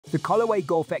The Callaway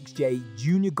Golf XJ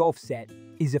Junior Golf Set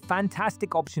is a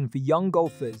fantastic option for young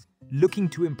golfers looking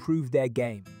to improve their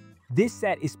game. This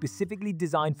set is specifically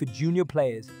designed for junior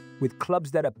players with clubs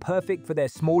that are perfect for their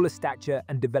smaller stature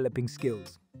and developing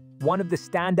skills. One of the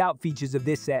standout features of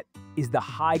this set is the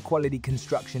high-quality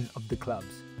construction of the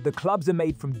clubs. The clubs are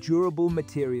made from durable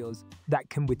materials that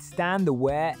can withstand the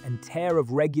wear and tear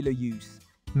of regular use,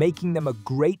 making them a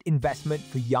great investment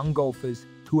for young golfers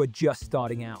who are just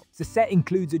starting out. The set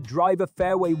includes a driver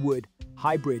fairway wood,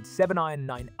 hybrid 7-iron,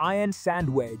 9-iron sand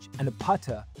wedge, and a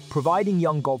putter, providing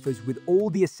young golfers with all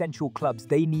the essential clubs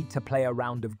they need to play a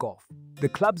round of golf. The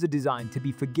clubs are designed to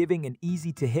be forgiving and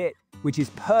easy to hit, which is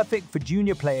perfect for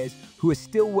junior players who are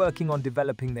still working on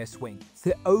developing their swing.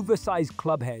 The oversized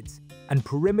club heads and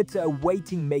perimeter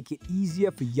weighting make it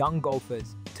easier for young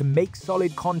golfers to make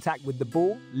solid contact with the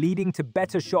ball, leading to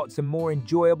better shots and more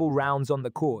enjoyable rounds on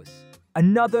the course.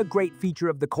 Another great feature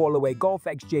of the Callaway Golf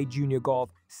XJ Junior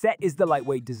Golf set is the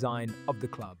lightweight design of the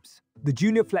clubs. The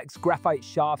Junior Flex graphite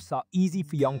shafts are easy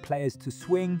for young players to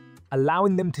swing,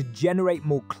 allowing them to generate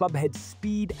more clubhead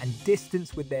speed and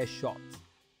distance with their shots.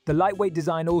 The lightweight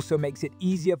design also makes it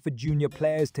easier for junior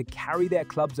players to carry their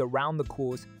clubs around the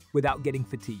course without getting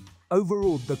fatigued.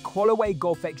 Overall, the Callaway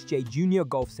Golf XJ Junior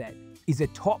Golf Set is a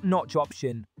top-notch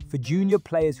option for junior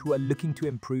players who are looking to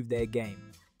improve their game.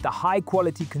 The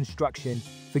high-quality construction,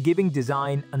 forgiving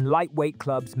design, and lightweight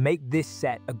clubs make this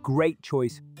set a great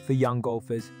choice for young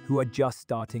golfers who are just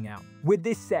starting out. With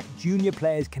this set, junior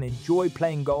players can enjoy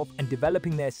playing golf and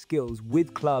developing their skills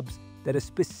with clubs that are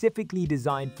specifically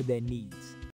designed for their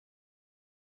needs.